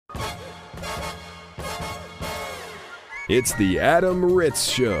It's the Adam Ritz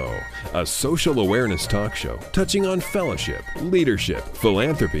Show, a social awareness talk show touching on fellowship, leadership,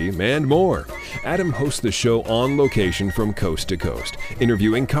 philanthropy, and more. Adam hosts the show on location from coast to coast,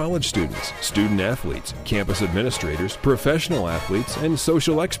 interviewing college students, student athletes, campus administrators, professional athletes, and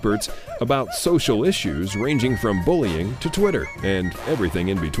social experts about social issues ranging from bullying to Twitter and everything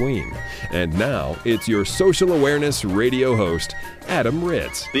in between. And now, it's your social awareness radio host, Adam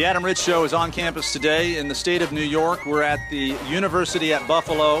Ritz. The Adam Ritz Show is on campus today in the state of New York. We're at the University at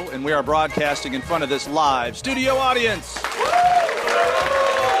Buffalo, and we are broadcasting in front of this live studio audience.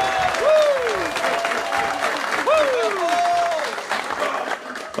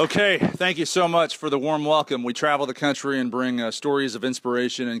 Okay, thank you so much for the warm welcome. We travel the country and bring stories of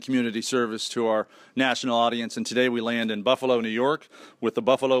inspiration and community service to our national audience. And today we land in Buffalo, New York, with the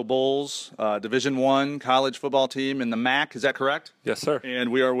Buffalo Bulls, Division I college football team in the MAC. Is that correct? Yes, sir.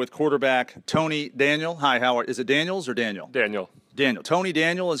 And we are with quarterback Tony Daniel. Hi, is it Daniels or Daniel? Daniel. Tony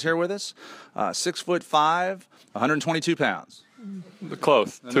Daniel is here with us. 6'5", 122 pounds.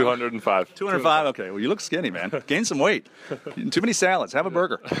 Close. 205. 205. Okay. Well, you look skinny, man. Gain some weight. Eating too many salads. Have a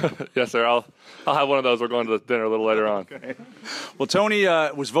burger. Yes, sir. I'll have one of those. We're going to the dinner a little later on. Okay. Well, Tony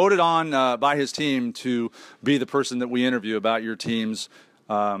was voted on by his team to be the person that we interview about your team's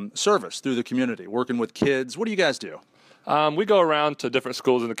service through the community, working with kids. What do you guys do? We go around to different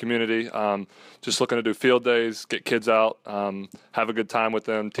schools in the community, just looking to do field days, get kids out, have a good time with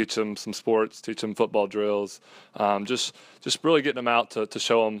them, teach them some sports, teach them football drills, just really getting them out to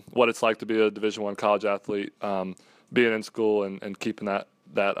show them what it's like to be a Division I college athlete, being in school and keeping that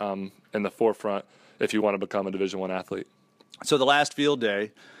in the forefront if you want to become a Division I athlete. So the last field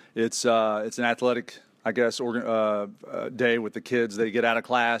day, it's an athletic, I guess, day with the kids. They get out of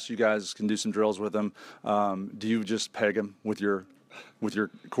class. You guys can do some drills with them. Do you just peg them with your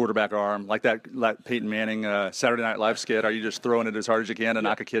quarterback arm like that Peyton Manning Saturday Night Live skit? Are you just throwing it as hard as you can to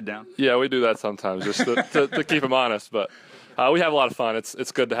knock a kid down? Yeah, we do that sometimes just to keep them honest. But we have a lot of fun.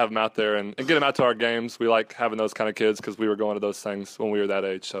 It's good to have them out there and get them out to our games. We like having those kind of kids because we were going to those things when we were that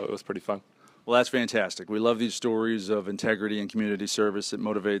age, so it was pretty fun. Well, that's fantastic. We love these stories of integrity and community service. It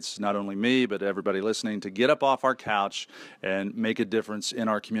motivates not only me, but everybody listening to get up off our couch and make a difference in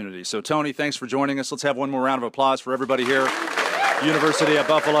our community. So, Tony, thanks for joining us. Let's have one more round of applause for everybody here, University at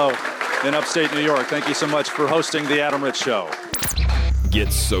Buffalo in upstate New York. Thank you so much for hosting the Adam Ritz Show.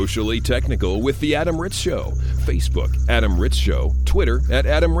 Get socially technical with the Adam Ritz Show. Facebook, Adam Ritz Show. Twitter,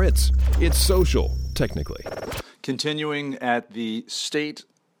 @Adam Ritz. It's social, technically. Continuing at the State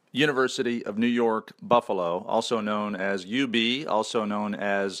University of New York, Buffalo, also known as UB, also known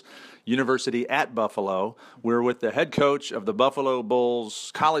as University at Buffalo. We're with the head coach of the Buffalo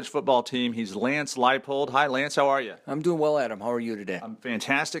Bulls college football team. He's Lance Leipold. Hi, Lance. How are you? I'm doing well, Adam. How are you today? I'm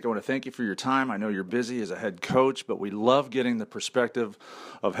fantastic. I want to thank you for your time. I know you're busy as a head coach, but we love getting the perspective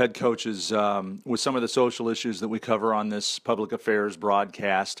of head coaches with some of the social issues that we cover on this public affairs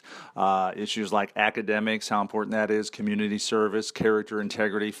broadcast. Issues like academics, how important that is, community service, character,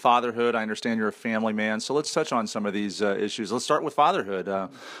 integrity, fatherhood. I understand you're a family man, so let's touch on some of these issues. Let's start with fatherhood.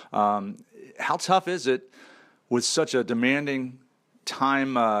 How tough is it with such a demanding,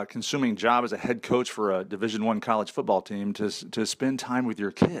 time-consuming job as a head coach for a Division I college football team to spend time with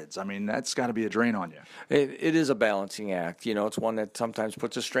your kids? I mean, that's got to be a drain on you. It is a balancing act. You know, it's one that sometimes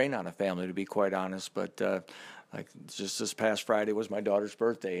puts a strain on a family, to be quite honest. But like just this past Friday was my daughter's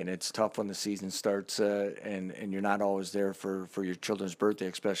birthday, and it's tough when the season starts and you're not always there for your children's birthday,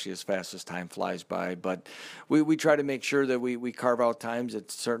 especially as fast as time flies by. But we try to make sure that we carve out times at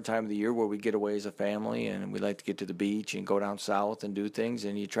a certain time of the year where we get away as a family, and we like to get to the beach and go down south and do things,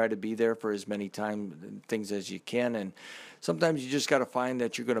 and you try to be there for as many things as you can. And sometimes you just got to find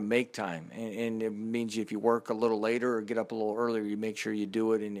that you're going to make time, and it means if you work a little later or get up a little earlier, you make sure you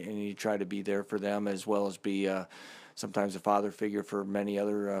do it, and you try to be there for them as well as be sometimes a father figure for many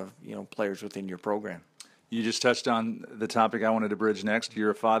other players within your program. You just touched on the topic I wanted to bridge next.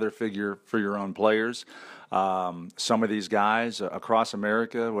 You're a father figure for your own players. Some of these guys across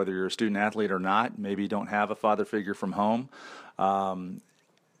America, whether you're a student athlete or not, maybe don't have a father figure from home.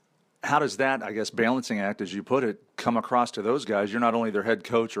 How does that, I guess, balancing act, as you put it, come across to those guys? You're not only their head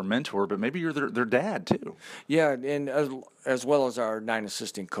coach or mentor, but maybe you're their dad, too. Yeah, and as well as our 9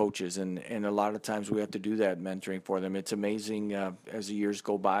 assistant coaches, and a lot of times we have to do that mentoring for them. It's amazing as the years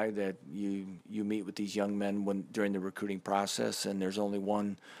go by that you meet with these young men during the recruiting process, and there's only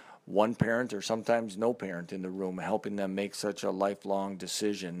one one parent or sometimes no parent in the room, helping them make such a lifelong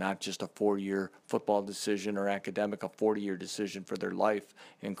decision, not just a 4-year football decision or academic, a 40-year decision for their life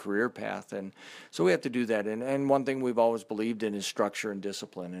and career path. And so we have to do that. And one thing we've always believed in is structure and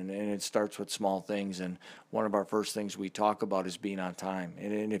discipline, and it starts with small things. And one of our first things we talk about is being on time.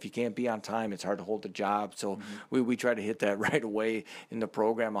 And if you can't be on time, it's hard to hold a job. So we try to hit that right away in the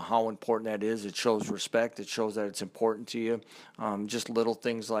program of how important that is. It shows respect. It shows that it's important to you. Just little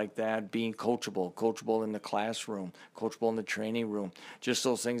things like that, being coachable in the classroom, coachable in the training room, just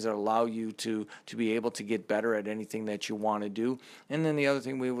those things that allow you to be able to get better at anything that you want to do. And then the other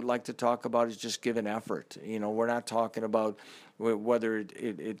thing we would like to talk about is just giving effort. We're not talking about whether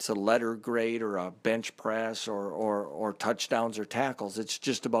it's a letter grade or a bench press or touchdowns or tackles. It's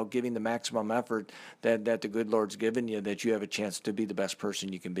just about giving the maximum effort that the good Lord's given you, that you have a chance to be the best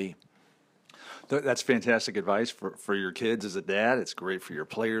person you can be. That's fantastic advice for your kids as a dad. It's great for your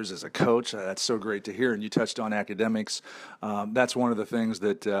players as a coach. That's so great to hear. And you touched on academics. That's one of the things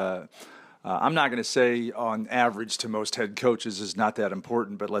that I'm not going to say on average to most head coaches is not that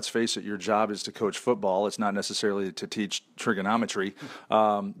important, but let's face it, your job is to coach football. It's not necessarily to teach trigonometry.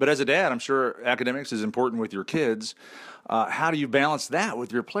 But as a dad, I'm sure academics is important with your kids. How do you balance that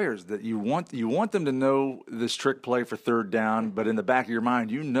with your players? That you want them to know this trick play for third down, but in the back of your mind,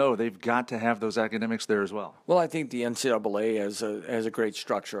 they've got to have those academics there as well. Well, I think the NCAA has a great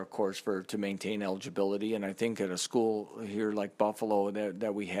structure, of course, to maintain eligibility, and I think at a school here like Buffalo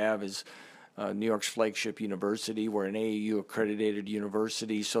that we have is New York's flagship university. We're an AAU accredited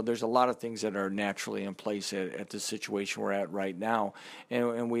university, so there's a lot of things that are naturally in place at the situation we're at right now,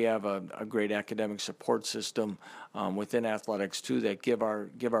 and we have a great academic support system within athletics too that give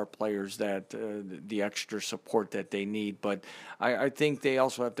our players that the extra support that they need. But I think they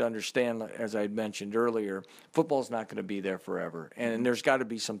also have to understand, as I mentioned earlier, football's not going to be there forever, and there's got to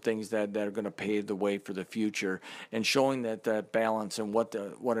be some things that are going to pave the way for the future, and showing that balance and what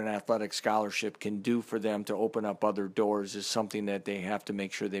an athletic scholarship can do for them to open up other doors is something that they have to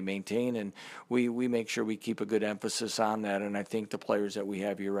make sure they maintain, and we make sure we keep a good emphasis on that, and I think the players that we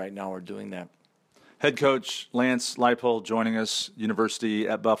have here right now are doing that. Head coach Lance Leipold joining us, University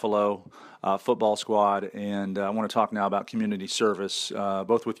at Buffalo football squad, and I want to talk now about community service,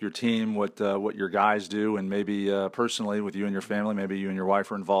 both with your team, what your guys do, and maybe personally with you and your family. Maybe you and your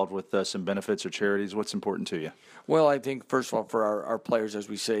wife are involved with some benefits or charities. What's important to you? Well, I think first of all, for our players, as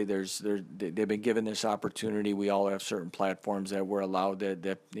we say, they've been given this opportunity. We all have certain platforms that we're allowed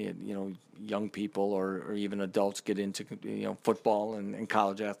that young people or even adults get into football and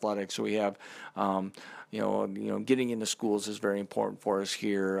college athletics. So we have getting into schools is very important for us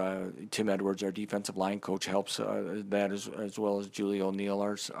here. Tim Edwards, our defensive line coach, helps that as well as Julie O'Neill,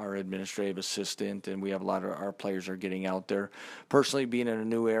 our administrative assistant, and we have a lot of our players are getting out there. Personally, being in a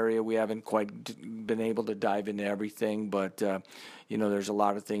new area, we haven't quite been able to dive into everything, but there's a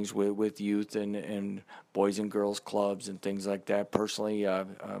lot of things with youth and boys and girls clubs and things like that. Personally,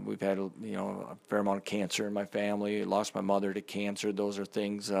 we've had a fair amount of cancer in my family. I lost my mother to cancer. Those are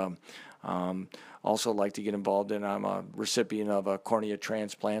things. Also like to get involved in. I'm a recipient of a cornea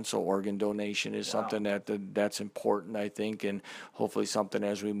transplant, so organ donation is something that's important, I think, and hopefully something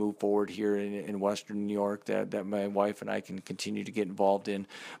as we move forward here in Western New York that my wife and I can continue to get involved in.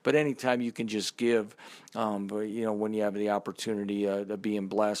 But anytime you can just give, when you have the opportunity of being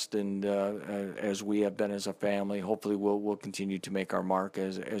blessed and as we have been as a family, hopefully we'll continue to make our mark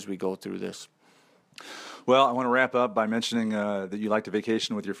as we go through this. Well, I want to wrap up by mentioning that you like to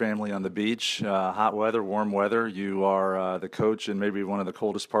vacation with your family on the beach, hot weather, warm weather. You are the coach in maybe one of the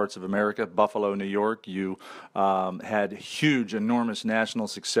coldest parts of America, Buffalo, New York. You had huge, enormous national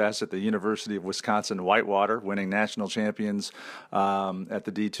success at the University of Wisconsin-Whitewater, winning national champions at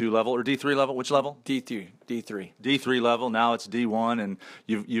the D2 level, or D3 level. Which level? D3. D3 level. Now it's D1, and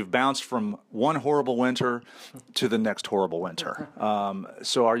you've bounced from one horrible winter to the next horrible winter.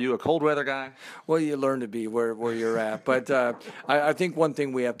 So are you a cold weather guy? Well, you learn to be where you're at. But I think one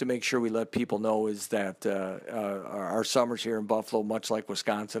thing we have to make sure we let people know is that our summers here in Buffalo, much like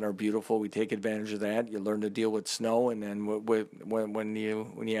Wisconsin, are beautiful. We take advantage of that. You learn to deal with snow, and then when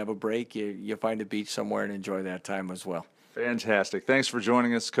you have a break, you find a beach somewhere and enjoy that time as well. Fantastic. Thanks for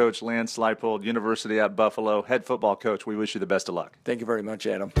joining us, Coach Lance Leipold, University at Buffalo, head football coach. We wish you the best of luck. Thank you very much,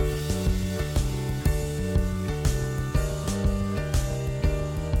 Adam.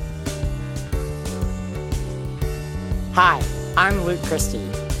 Hi, I'm Luke Christie,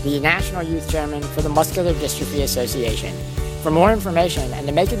 the National Youth Chairman for the Muscular Dystrophy Association. For more information and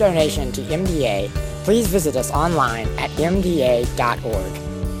to make a donation to MDA, please visit us online at mda.org.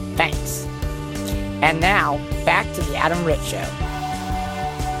 Thanks. And now, back to the Adam Ritz Show.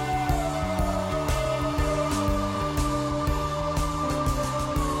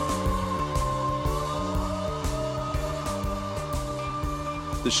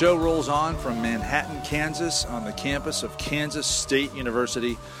 The show rolls on from Manhattan, Kansas, on the campus of Kansas State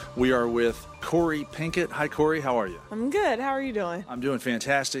University. We are with Corey Pinkett. Hi, Corey. How are you? I'm good. How are you doing? I'm doing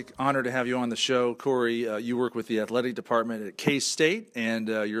fantastic. Honored to have you on the show. Corey, you work with the athletic department at K-State, and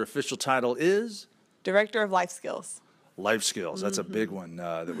your official title is? Director of Life Skills. Life skills. That's a big one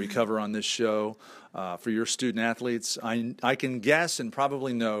that we cover on this show. For your student athletes, I can guess and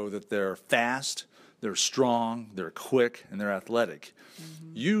probably know that they're fast, they're strong, they're quick, and they're athletic.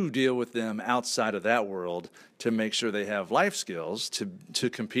 You deal with them outside of that world to make sure they have life skills to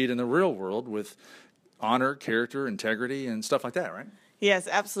compete in the real world with honor, character, integrity, and stuff like that, right? Yes,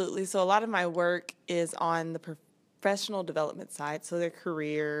 absolutely. So a lot of my work is on the professional development side, so their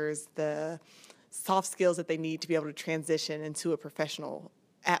careers, the soft skills that they need to be able to transition into a professional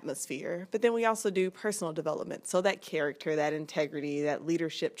atmosphere. But then we also do personal development, so that character, that integrity, that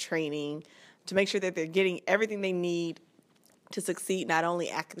leadership training, to make sure that they're getting everything they need to succeed, not only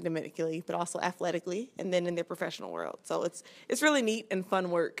academically, but also athletically, and then in their professional world. So it's really neat and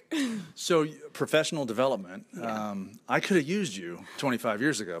fun work. So professional development, Yeah. I could have used you 25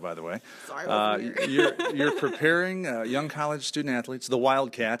 years ago, by the way. Sorry, you're preparing young college student athletes, the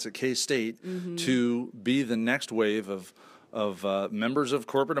Wildcats at K-State, to be the next wave of members of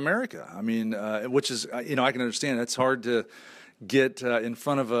corporate America. I mean, which is, I can understand it's hard to get in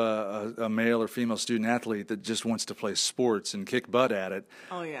front of a male or female student athlete that just wants to play sports and kick butt at it.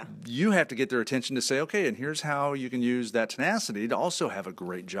 Oh, yeah. You have to get their attention to say, okay, and here's how you can use that tenacity to also have a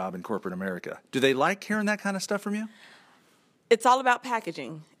great job in corporate America. Do they like hearing that kind of stuff from you? It's all about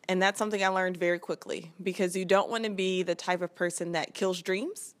packaging, and that's something I learned very quickly, because you don't want to be the type of person that kills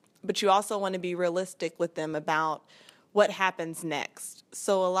dreams, but you also want to be realistic with them about what happens next.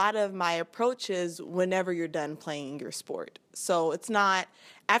 So a lot of my approach is whenever you're done playing your sport. So it's not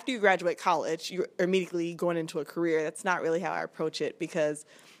after you graduate college, you're immediately going into a career. That's not really how I approach it, because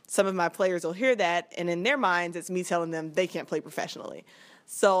some of my players will hear that, and in their minds, it's me telling them they can't play professionally.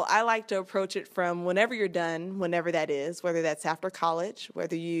 So I like to approach it from whenever you're done, whenever that is, whether that's after college,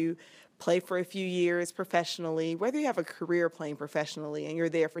 whether you play for a few years professionally, whether you have a career playing professionally and you're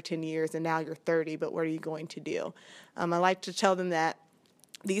there for 10 years and now you're 30, but what are you going to do? I like to tell them that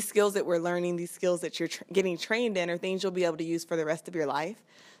these skills that we're learning, these skills that you're getting trained in, are things you'll be able to use for the rest of your life.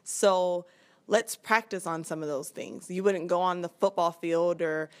 So let's practice on some of those things. You wouldn't go on the football field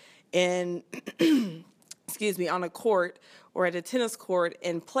or in, on a court or at a tennis court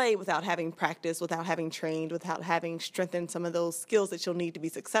and play without having practice, without having trained, without having strengthened some of those skills that you'll need to be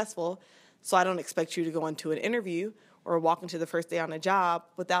successful. So I don't expect you to go into an interview or walk into the first day on a job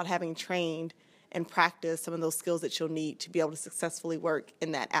without having trained and practice some of those skills that you'll need to be able to successfully work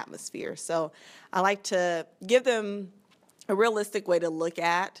in that atmosphere. So I like to give them a realistic way to look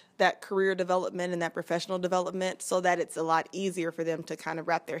at that career development and that professional development, so that it's a lot easier for them to kind of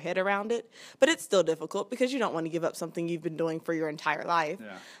wrap their head around it. But it's still difficult, because you don't want to give up something you've been doing for your entire life.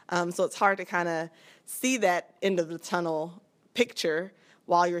 Yeah. So it's hard to kind of see that end of the tunnel picture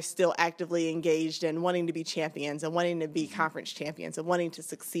while you're still actively engaged and wanting to be champions and wanting to be conference champions and wanting to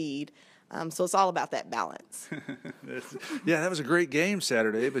succeed. So it's all about that balance. Yeah, that was a great game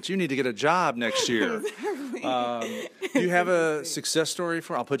Saturday, but you need to get a job next year. Do you have a success story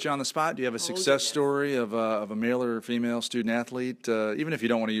I'll put you on the spot. Do you have a success story of a male or female student athlete, even if you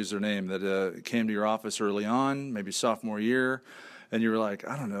don't want to use their name, that came to your office early on, maybe sophomore year, and you were like,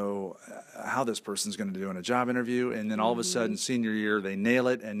 I don't know how this person's going to do in a job interview, and then all of a sudden, senior year, they nail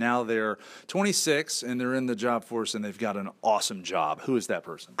it, and now they're 26, and they're in the job force, and they've got an awesome job. Who is that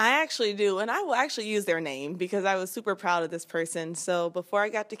person? I actually do, and I will actually use their name, because I was super proud of this person. So before I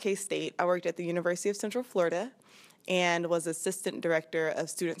got to K-State, I worked at the University of Central Florida and was assistant director of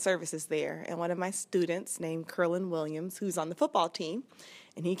student services there. And one of my students, named Curlin Williams, who's on the football team,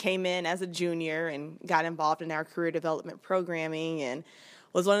 and he came in as a junior and got involved in our career development programming, and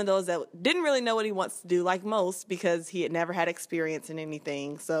was one of those that didn't really know what he wants to do, like most, because he had never had experience in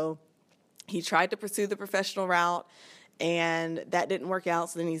anything. So he tried to pursue the professional route, and that didn't work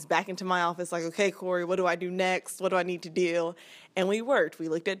out. So then he's back into my office like, okay, Corey, what do I do next? What do I need to do? And we worked. We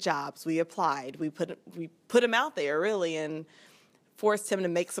looked at jobs. We applied. We put him out there, really, and forced him to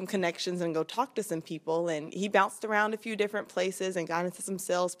make some connections and go talk to some people. And he bounced around a few different places and got into some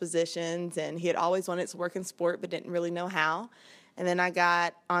sales positions. And he had always wanted to work in sport but didn't really know how. And then I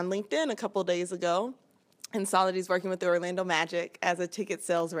got on LinkedIn a couple of days ago and saw that he's working with the Orlando Magic as a ticket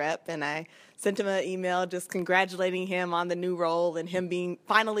sales rep. And I sent him an email just congratulating him on the new role and him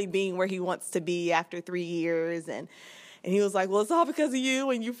finally being where he wants to be after 3 years. And he was like, well, it's all because of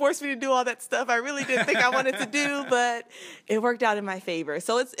you, and you forced me to do all that stuff I really didn't think I wanted to do, but it worked out in my favor.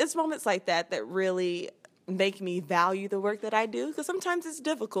 So it's moments like that that really make me value the work that I do, because sometimes it's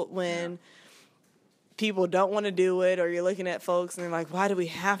difficult when people don't want to do it, or you're looking at folks and they're like, why do we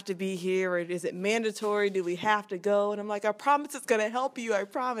have to be here? Or is it mandatory? Do we have to go? And I'm like, I promise it's going to help you. I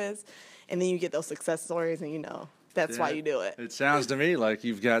promise. And then you get those success stories and that's why you do it. It sounds to me like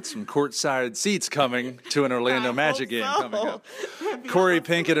you've got some courtside seats coming to an Orlando Magic game coming up. Corey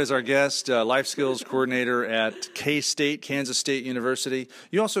Pinkett is our guest, life skills coordinator at K-State, Kansas State University.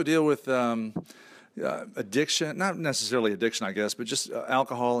 You also deal with addiction, not necessarily addiction, I guess, but just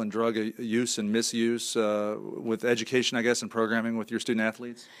alcohol and drug use and misuse with education, I guess, and programming with your student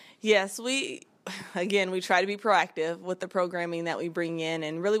athletes? Yes, we try to be proactive with the programming that we bring in,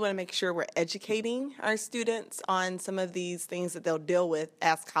 and really want to make sure we're educating our students on some of these things that they'll deal with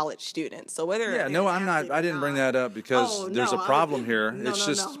as college students. So whether I'm not. I didn't bring that up because there's a problem here.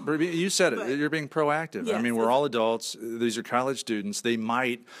 You said it. You're being proactive. Yes, I mean, we're all adults. These are college students. They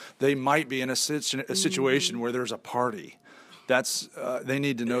might be in a situation where there's a party. That's they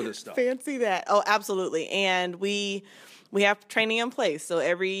need to know this stuff. Fancy that. Oh, absolutely. And we have training in place. So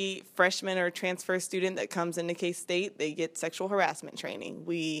every freshman or transfer student that comes into K-State, they get sexual harassment training.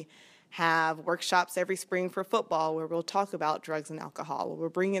 We have workshops every spring for football where we'll talk about drugs and alcohol. We'll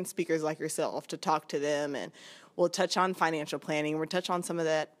bring in speakers like yourself to talk to them, and we'll touch on financial planning. We'll touch on some of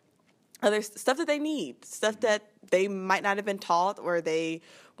that other stuff that they need, stuff that they might not have been taught or they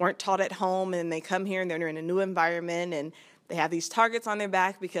weren't taught at home, and they come here and they're in a new environment and they have these targets on their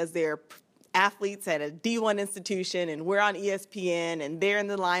back because they're athletes at a D1 institution and we're on ESPN and they're in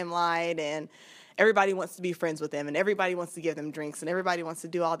the limelight and everybody wants to be friends with them and everybody wants to give them drinks and everybody wants to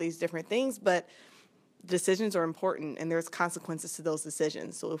do all these different things, but decisions are important and there's consequences to those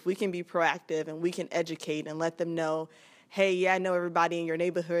decisions. So if we can be proactive and we can educate and let them know, hey, yeah, I know everybody in your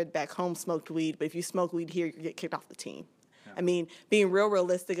neighborhood back home smoked weed, but if you smoke weed here, you get kicked off the team. Yeah. I mean, being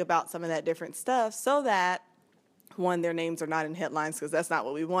realistic about some of that different stuff so that one, their names are not in headlines because that's not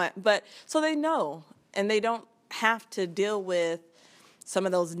what we want, but so they know and they don't have to deal with some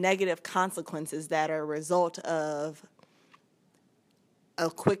of those negative consequences that are a result of a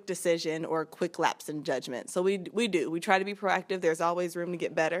quick decision or a quick lapse in judgment. So we try to be proactive. There's always room to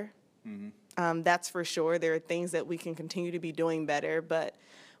get better. Mm-hmm. That's for sure. There are things that we can continue to be doing better, but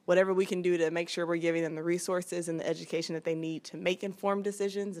whatever we can do to make sure we're giving them the resources and the education that they need to make informed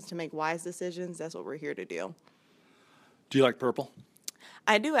decisions and to make wise decisions, that's what we're here to do. Do you like purple?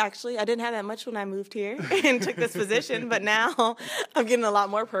 I do, actually. I didn't have that much when I moved here and took this position, but now I'm getting a lot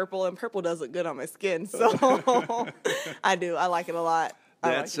more purple, and purple does look good on my skin. So I do. I like it a lot.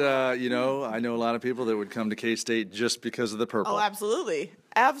 That's, I know a lot of people that would come to K-State just because of the purple. Oh, absolutely.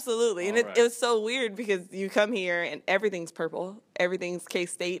 Absolutely. And it was so weird because you come here and everything's purple. Everything's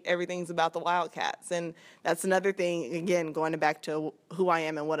K-State. Everything's about the Wildcats. And that's another thing, again, going back to who I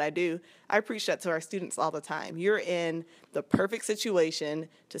am and what I do. I preach that to our students all the time. You're in the perfect situation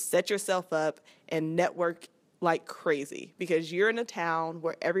to set yourself up and network like crazy because you're in a town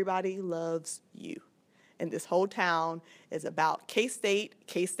where everybody loves you. And this whole town is about K-State,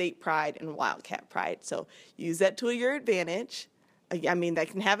 K-State pride, and Wildcat pride. So use that to your advantage. I mean, that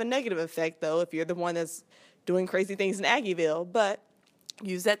can have a negative effect, though, if you're the one that's doing crazy things in Aggieville. But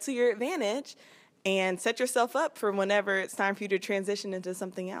use that to your advantage and set yourself up for whenever it's time for you to transition into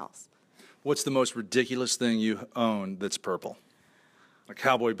something else. What's the most ridiculous thing you own that's purple? Like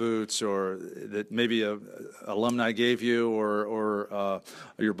cowboy boots, or that maybe a alumni gave you, or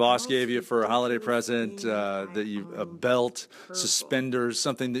your boss gave you for a holiday present, a belt, suspenders,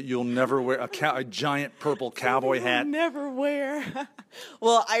 something that you'll never wear, a giant purple cowboy hat. Never wear.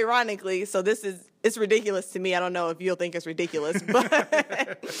 Well, ironically, so it's ridiculous to me. I don't know if you'll think it's ridiculous,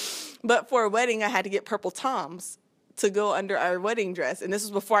 but for a wedding, I had to get purple Toms to go under our wedding dress, and this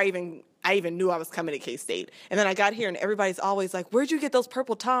was before I even knew I was coming to K-State. And then I got here, and everybody's always like, where'd you get those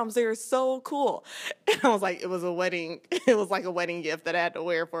purple Toms? They are so cool. And I was like, it was a wedding. It was like a wedding gift that I had to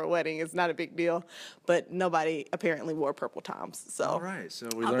wear for a wedding. It's not a big deal. But nobody apparently wore purple Toms. So all right. So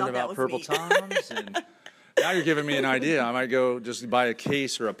we learned about purple Toms. And now you're giving me an idea. I might go just buy a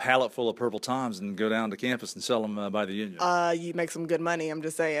case or a pallet full of purple Toms and go down to campus and sell them by the union. You make some good money, I'm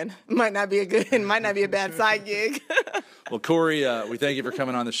just saying. It might not be a bad side gig. Well, Corey, we thank you for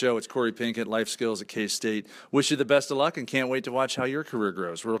coming on the show. It's Corey Pinkett, Life Skills at K-State. Wish you the best of luck and can't wait to watch how your career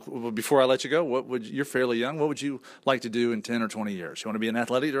grows. Before I let you go, you're fairly young. What would you like to do in 10 or 20 years? You want to be an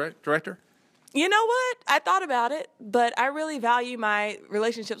athletic director? You know what? I thought about it, but I really value my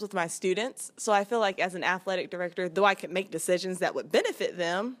relationships with my students. So I feel like as an athletic director, though I could make decisions that would benefit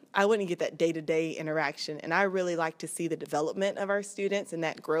them, I wouldn't get that day-to-day interaction. And I really like to see the development of our students and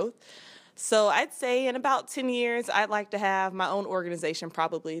that growth. So I'd say in about 10 years, I'd like to have my own organization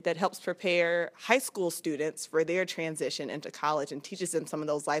probably that helps prepare high school students for their transition into college and teaches them some of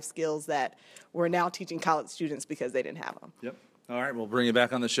those life skills that we're now teaching college students because they didn't have them. Yep. All right, we'll bring you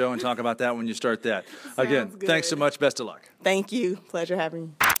back on the show and talk about that when you start that. Again, good. Thanks so much. Best of luck. Thank you. Pleasure having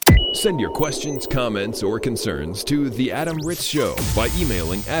me. Send your questions, comments, or concerns to The Adam Ritz Show by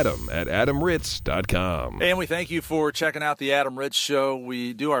emailing adam@adamritz.com. And we thank you for checking out The Adam Ritz Show.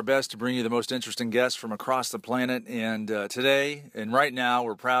 We do our best to bring you the most interesting guests from across the planet. And today and right now,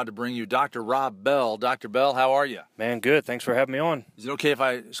 we're proud to bring you Dr. Rob Bell. Dr. Bell, how are you? Man, good. Thanks for having me on. Is it okay if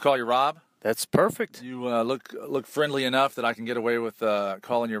I just call you Rob? That's perfect. You look friendly enough that I can get away with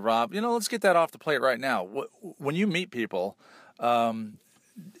calling you Rob. You know, let's get that off the plate right now. When you meet people,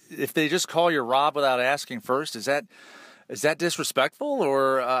 if they just call you Rob without asking first, is that disrespectful?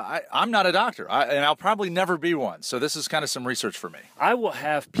 Or I'm not a doctor, and I'll probably never be one. So this is kind of some research for me. I will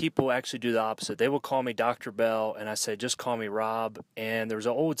have people actually do the opposite. They will call me Dr. Bell, and I say, just call me Rob. And there's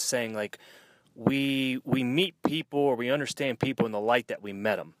an old saying, like, we meet people or we understand people in the light that we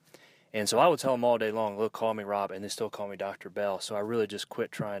met them. And so I would tell them all day long, look, call me Rob, and they still call me Dr. Bell. So I really just quit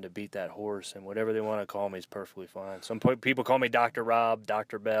trying to beat that horse, and whatever they want to call me is perfectly fine. Some people call me Dr. Rob,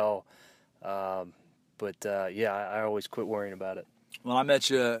 Dr. Bell, but I always quit worrying about it. Well, I met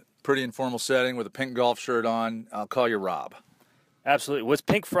you a pretty informal setting with a pink golf shirt on. I'll call you Rob. Absolutely. Well, it's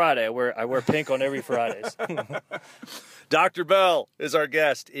Pink Friday. I wear pink on every Fridays. Dr. Bell is our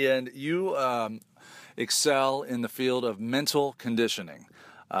guest, and you excel in the field of mental conditioning.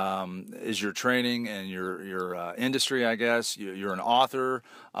 Is your training and your industry, I guess. You're an author.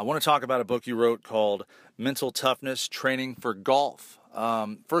 I want to talk about a book you wrote called Mental Toughness Training for Golf.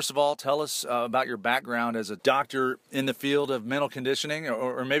 First of all, tell us about your background as a doctor in the field of mental conditioning,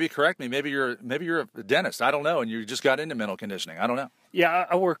 or maybe correct me. Maybe you're a dentist. I don't know, and you just got into mental conditioning. I don't know. Yeah,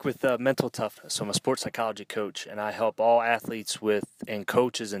 I work with mental toughness. So I'm a sports psychology coach, and I help all athletes and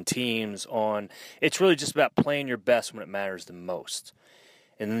coaches and teams on. It's really just about playing your best when it matters the most.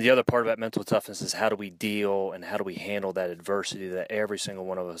 And then the other part about mental toughness is how do we deal and how do we handle that adversity that every single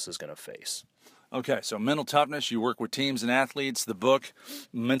one of us is going to face. Okay, so mental toughness, you work with teams and athletes. The book,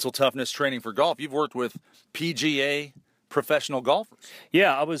 Mental Toughness Training for Golf, you've worked with PGA professional golfers.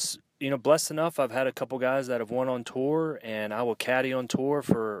 Yeah, I was blessed enough. I've had a couple guys that have won on tour, and I will caddy on tour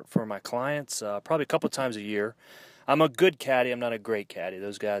for my clients probably a couple times a year. I'm a good caddy. I'm not a great caddy.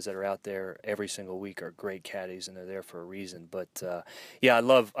 Those guys that are out there every single week are great caddies, and they're there for a reason. But I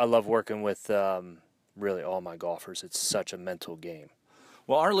love working with really all my golfers. It's such a mental game.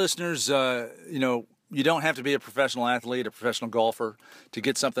 Well, our listeners, you don't have to be a professional athlete, a professional golfer to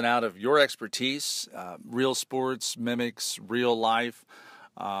get something out of your expertise. Real sports mimics real life.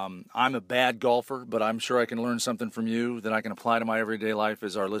 I'm a bad golfer, but I'm sure I can learn something from you that I can apply to my everyday life,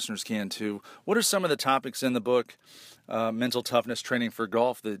 as our listeners can too. What are some of the topics in the book, Mental Toughness Training for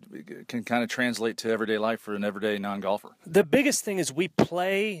Golf, that can kind of translate to everyday life for an everyday non-golfer? The biggest thing is we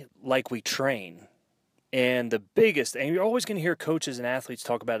play like we train. And you're always going to hear coaches and athletes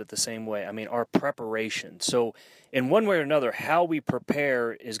talk about it the same way. I mean, our preparation. So in one way or another, how we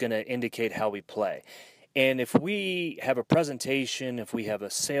prepare is going to indicate how we play. And if we have a presentation, if we have a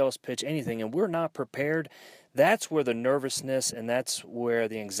sales pitch, anything, and we're not prepared, that's where the nervousness and that's where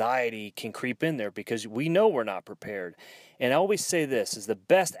the anxiety can creep in there, because we know we're not prepared. And I always say this, is the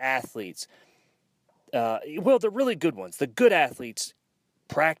best athletes, the really good ones, the good athletes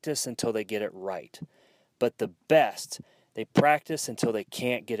practice until they get it right. But the best, they practice until they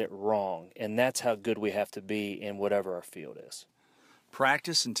can't get it wrong. And that's how good we have to be in whatever our field is.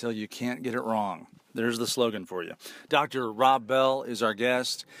 Practice until you can't get it wrong. There's the slogan for you. Dr. Rob Bell is our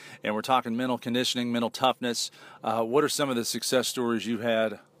guest, and we're talking mental conditioning, mental toughness. What are some of the success stories you've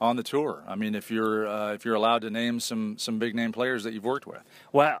had on the tour? I mean, if you're allowed to name some big name players that you've worked with.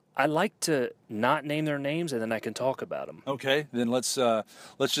 Well, I like to not name their names, and then I can talk about them. Okay, then let's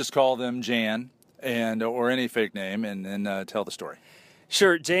just call them Jan or any fake name, and then tell the story.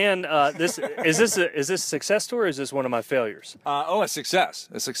 Sure, Jan. Is this a success story, or is this one of my failures? A success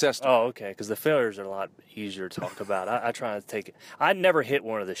story. Oh, okay. Because the failures are a lot easier to talk about. I try to take it. I never hit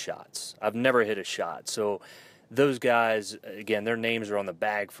one of the shots. I've never hit a shot. So those guys, again, their names are on the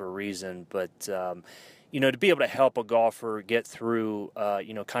bag for a reason. But to be able to help a golfer get through,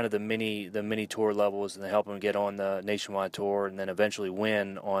 kind of the mini tour levels, and to help them get on the nationwide tour, and then eventually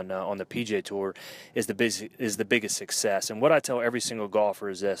win on the PGA Tour is the biggest success. And what I tell every single golfer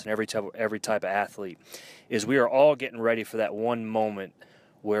is this, and every type of athlete, is we are all getting ready for that one moment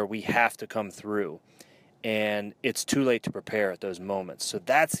where we have to come through. and it's too late to prepare at those moments. So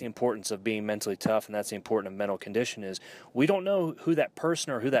that's the importance of being mentally tough, and that's the importance of mental condition is we don't know who that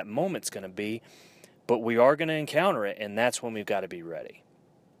person or who that moment's going to be, but we are going to encounter it, and that's when we've got to be ready.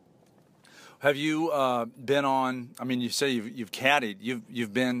 Have you been on? I mean, you say you've caddied.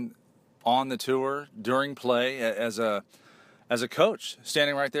 You've been on the tour during play as a coach,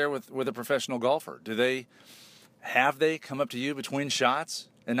 standing right there with a professional golfer. Have they come up to you between shots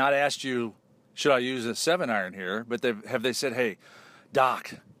and not asked you, should I use a 7-iron here? But have they said, hey,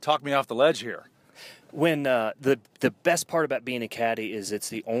 Doc, talk me off the ledge here? When the best part about being a caddy is it's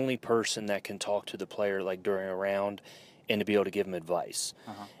the only person that can talk to the player like during a round and to be able to give them advice.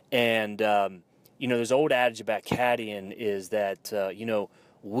 Uh-huh. And, there's an old adage about caddying is that,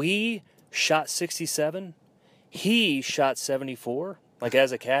 we shot 67, he shot 74, like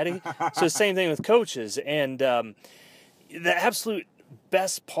as a caddy. So same thing with coaches. And the absolute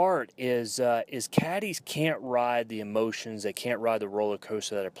best part is caddies can't ride the emotions. They can't ride the roller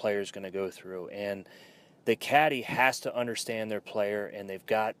coaster that a player is going to go through. And the caddy has to understand their player, and they've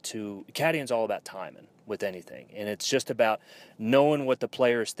got to – caddying's all about timing with anything. And it's just about knowing what the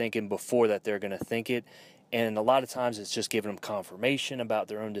player is thinking before that they're going to think it. And a lot of times it's just giving them confirmation about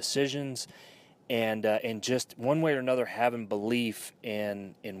their own decisions and just one way or another having belief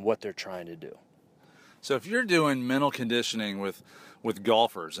in what they're trying to do. So if you're doing mental conditioning with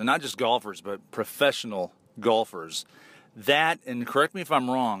golfers, and not just golfers, but professional golfers, that, and correct me if I'm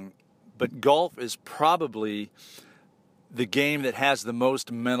wrong, but golf is probably the game that has the most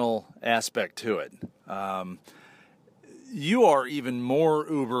mental aspect to it. You are even more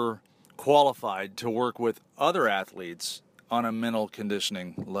uber qualified to work with other athletes on a mental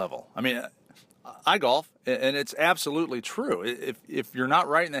conditioning level. I mean, I golf, and it's absolutely true. If you're not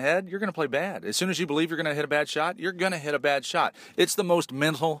right in the head, you're going to play bad. As soon as you believe you're going to hit a bad shot, you're going to hit a bad shot. It's the most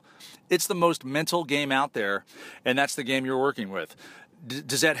mental game out there, and that's the game you're working with.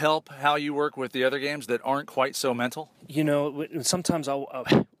 Does that help how you work with the other games that aren't quite so mental? Sometimes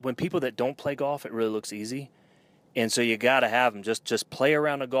when people that don't play golf, it really looks easy. And so you got to have them just play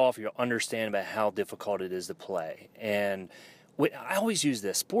around a golf. You'll understand about how difficult it is to play. And I always use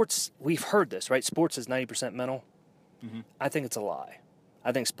this. Sports, we've heard this, right? Sports is 90% mental. Mm-hmm. I think it's a lie.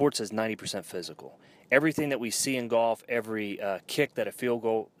 I think sports is 90% physical. Everything that we see in golf, every kick that a field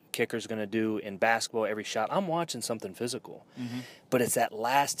goal kicker is going to do in basketball, every shot, I'm watching something physical. Mm-hmm. But it's that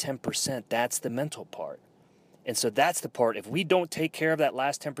last 10%, that's the mental part. And so that's the part. If we don't take care of that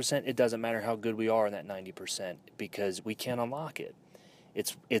last 10%, it doesn't matter how good we are in that 90% because we can't unlock it.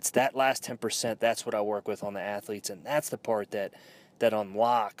 It's that last 10%, that's what I work with on the athletes, and that's the part that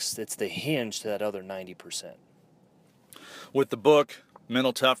unlocks, it's the hinge to that other 90%. With the book,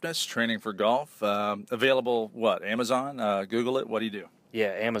 Mental Toughness, Training for Golf, available, Amazon? Google it, what do you do? Yeah,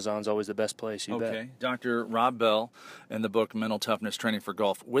 Amazon's always the best place, you bet. Okay, Dr. Rob Bell and the book Mental Toughness Training for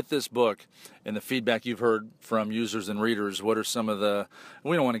Golf. With this book and the feedback you've heard from users and readers, what are some of the,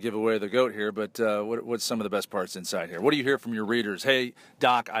 we don't want to give away the goat here, but what's some of the best parts inside here? What do you hear from your readers? Hey,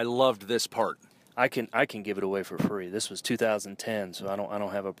 Doc, I loved this part. I can give it away for free. This was 2010, so I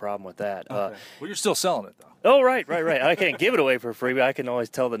don't have a problem with that. Okay. Well, you're still selling it, though. Oh, right. I can't give it away for free, but I can always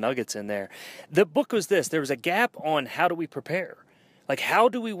tell the nuggets in there. The book was this. There was a gap on how do we prepare. Like, how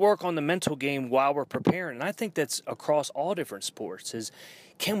do we work on the mental game while we're preparing? And I think that's across all different sports is,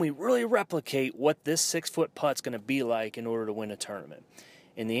 can we really replicate what this 6-foot putt's going to be like in order to win a tournament?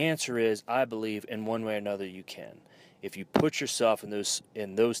 And the answer is, I believe, in one way or another, you can. If you put yourself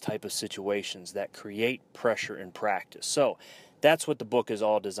in those type of situations that create pressure in practice. So that's what the book is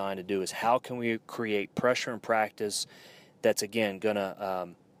all designed to do, is how can we create pressure in practice that's, again, going to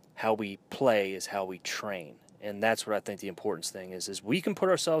how we play is how we train. And that's what I think the importance thing is we can put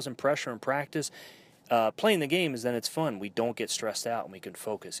ourselves in pressure in practice. Playing the game is then it's fun. We don't get stressed out and we can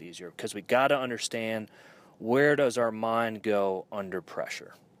focus easier because we got to understand where does our mind go under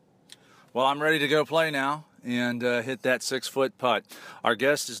pressure. Well, I'm ready to go play now and hit that 6-foot putt. Our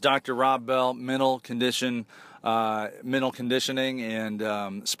guest is Dr. Rob Bell, mental conditioning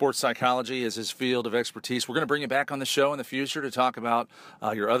and sports psychology is his field of expertise. We're going to bring you back on the show in the future to talk about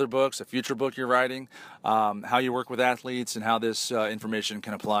your other books, a future book you're writing, how you work with athletes, and how this information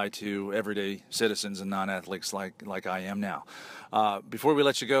can apply to everyday citizens and non-athletes like I am now. Before we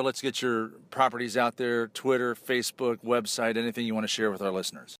let you go, let's get your properties out there, Twitter, Facebook, website, anything you want to share with our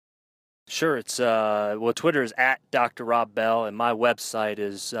listeners. Sure. It's Twitter is at Dr. Rob Bell, and my website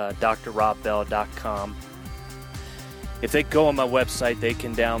is drrobbell.com. If they go on my website, they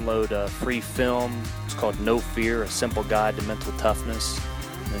can download a free film. It's called No Fear, A Simple Guide to Mental Toughness.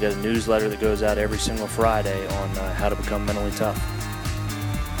 And they get a newsletter that goes out every single Friday on how to become mentally tough.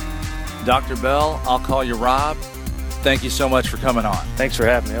 Dr. Bell, I'll call you Rob. Thank you so much for coming on. Thanks for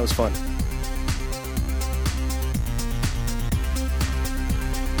having me. That was fun.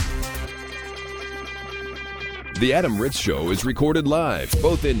 The Adam Ritz Show is recorded live,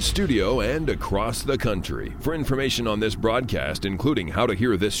 both in studio and across the country. For information on this broadcast, including how to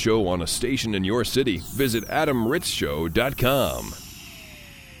hear this show on a station in your city, visit adamritzshow.com.